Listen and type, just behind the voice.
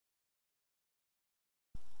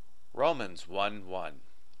Romans 1:1.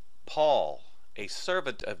 Paul, a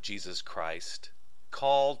servant of Jesus Christ,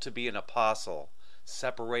 called to be an apostle,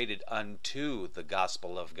 separated unto the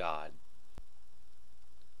gospel of God.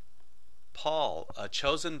 Paul, a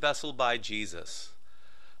chosen vessel by Jesus.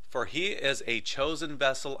 For he is a chosen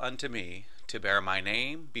vessel unto me, to bear my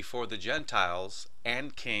name before the Gentiles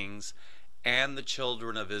and kings and the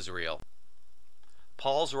children of Israel.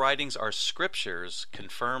 Paul's writings are scriptures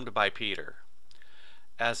confirmed by Peter.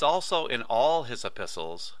 As also in all his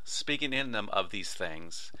epistles, speaking in them of these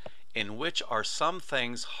things, in which are some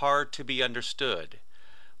things hard to be understood,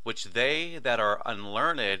 which they that are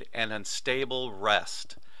unlearned and unstable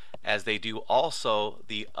wrest, as they do also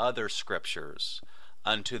the other scriptures,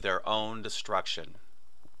 unto their own destruction.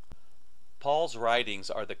 Paul's writings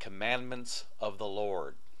are the commandments of the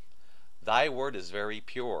Lord. Thy word is very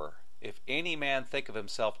pure. If any man think of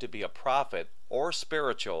himself to be a prophet or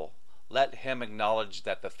spiritual, let him acknowledge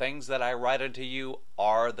that the things that I write unto you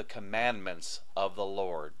are the commandments of the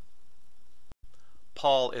Lord.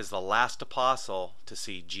 Paul is the last apostle to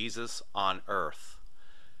see Jesus on earth.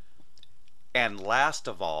 And last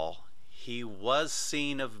of all, he was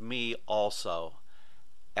seen of me also,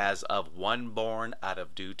 as of one born out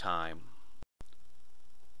of due time.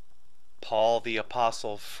 Paul the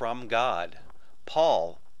apostle from God.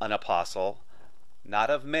 Paul, an apostle, not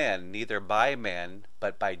of men, neither by men,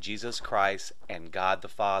 but by Jesus Christ and God the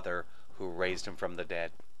Father, who raised him from the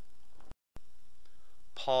dead.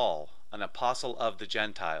 Paul, an apostle of the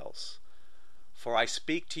Gentiles. For I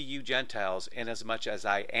speak to you Gentiles, inasmuch as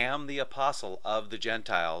I am the apostle of the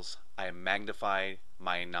Gentiles, I magnify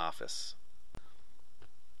mine office.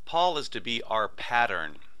 Paul is to be our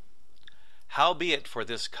pattern. Howbeit for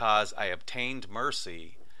this cause I obtained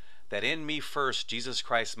mercy, that in me first Jesus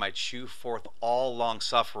Christ might shew forth all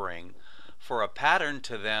longsuffering, for a pattern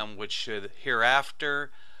to them which should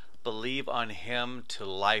hereafter believe on him to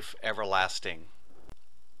life everlasting.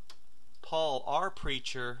 Paul, our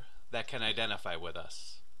preacher, that can identify with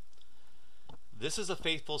us. This is a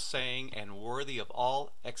faithful saying and worthy of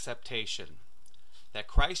all acceptation, that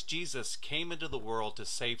Christ Jesus came into the world to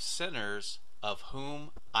save sinners, of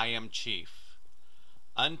whom I am chief.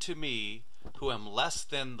 Unto me, who am less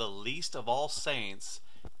than the least of all saints,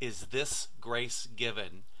 is this grace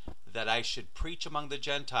given, that I should preach among the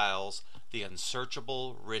Gentiles the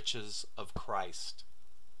unsearchable riches of Christ.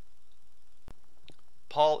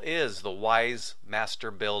 Paul is the wise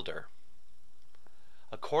master builder.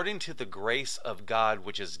 According to the grace of God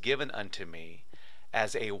which is given unto me,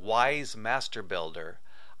 as a wise master builder,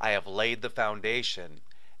 I have laid the foundation,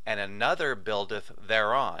 and another buildeth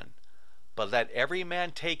thereon. But let every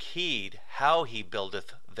man take heed how he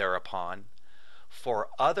buildeth thereupon. For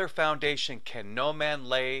other foundation can no man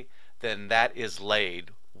lay than that is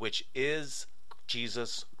laid, which is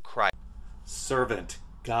Jesus Christ. Servant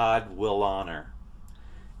God will honor.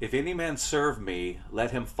 If any man serve me, let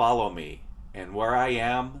him follow me, and where I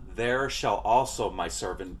am, there shall also my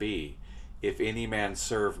servant be. If any man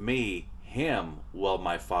serve me, him will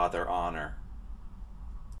my Father honor.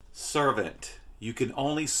 Servant, you can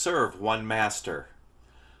only serve one master.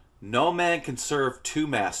 No man can serve two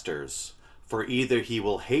masters, for either he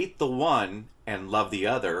will hate the one and love the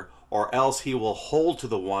other, or else he will hold to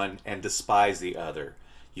the one and despise the other.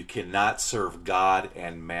 You cannot serve God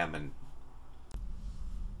and mammon.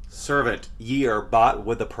 Servant, ye are bought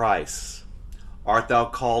with a price. Art thou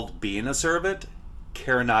called being a servant?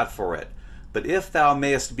 Care not for it. But if thou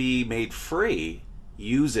mayest be made free,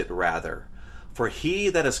 use it rather. For he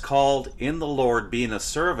that is called in the Lord being a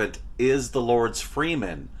servant is the Lord's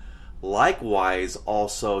freeman. Likewise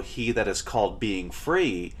also he that is called being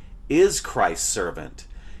free is Christ's servant.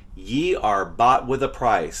 Ye are bought with a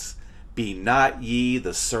price. Be not ye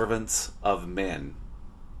the servants of men.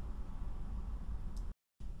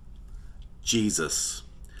 Jesus.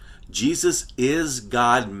 Jesus is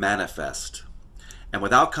God manifest. And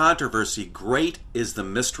without controversy, great is the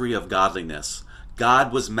mystery of godliness.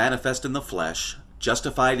 God was manifest in the flesh,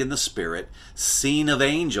 justified in the spirit, seen of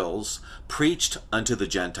angels, preached unto the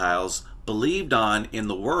Gentiles, believed on in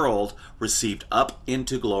the world, received up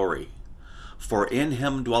into glory. For in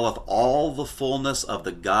him dwelleth all the fullness of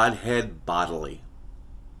the Godhead bodily.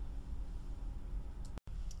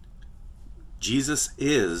 Jesus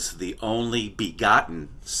is the only begotten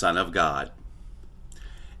Son of God.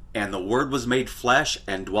 And the Word was made flesh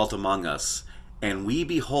and dwelt among us, and we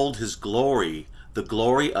behold his glory, the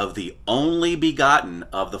glory of the only begotten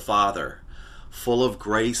of the Father, full of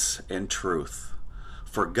grace and truth.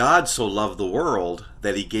 For God so loved the world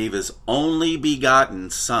that he gave his only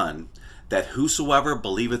begotten Son, that whosoever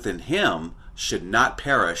believeth in him should not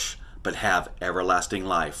perish, but have everlasting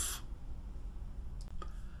life.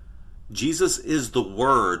 Jesus is the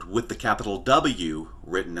Word with the capital W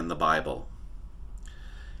written in the Bible.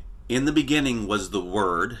 In the beginning was the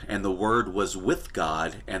Word, and the Word was with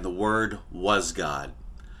God, and the Word was God.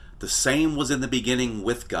 The same was in the beginning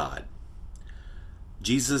with God.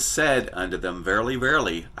 Jesus said unto them, Verily,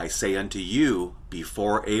 verily, I say unto you,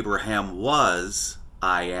 before Abraham was,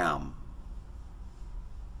 I am.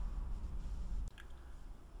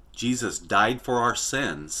 Jesus died for our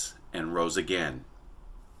sins and rose again.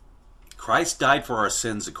 Christ died for our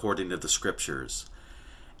sins according to the Scriptures,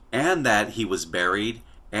 and that he was buried,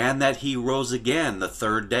 and that he rose again the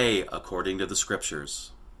third day according to the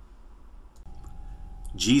Scriptures.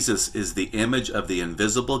 Jesus is the image of the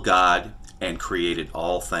invisible God and created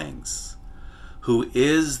all things, who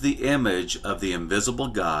is the image of the invisible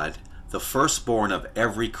God, the firstborn of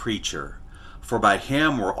every creature. For by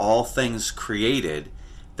him were all things created,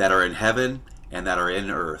 that are in heaven and that are in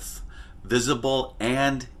earth, visible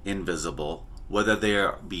and invisible, whether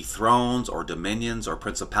there be thrones or dominions or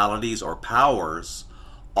principalities or powers.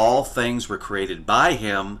 All things were created by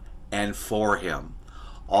him and for him.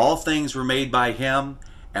 All things were made by him,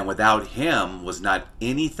 and without him was not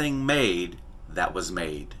anything made that was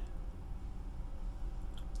made.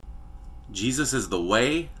 Jesus is the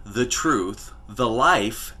way, the truth, the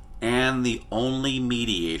life, and the only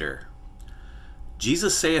mediator.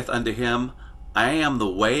 Jesus saith unto him, I am the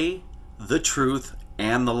way, the truth,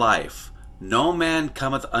 and the life. No man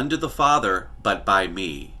cometh unto the Father but by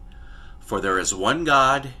me. For there is one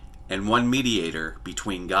God and one mediator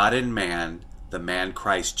between God and man, the man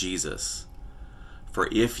Christ Jesus. For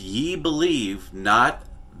if ye believe not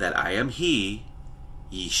that I am he,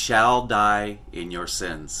 ye shall die in your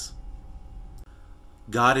sins.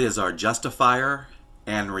 God is our justifier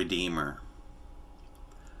and redeemer.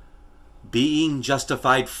 Being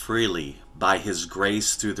justified freely by his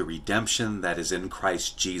grace through the redemption that is in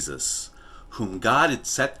Christ Jesus, whom God had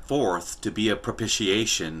set forth to be a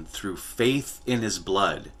propitiation through faith in his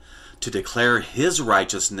blood, to declare his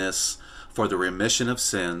righteousness for the remission of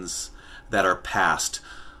sins that are past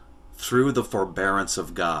through the forbearance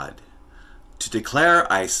of God. To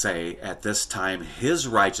declare, I say, at this time his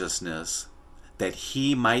righteousness, that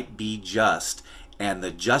he might be just, and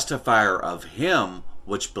the justifier of him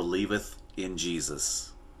which believeth in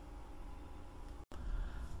Jesus.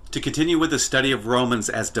 To continue with the study of Romans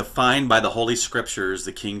as defined by the Holy Scriptures,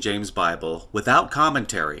 the King James Bible, without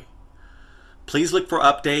commentary, please look for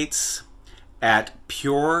updates at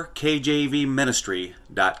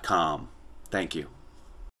purekjvministry.com. Thank you.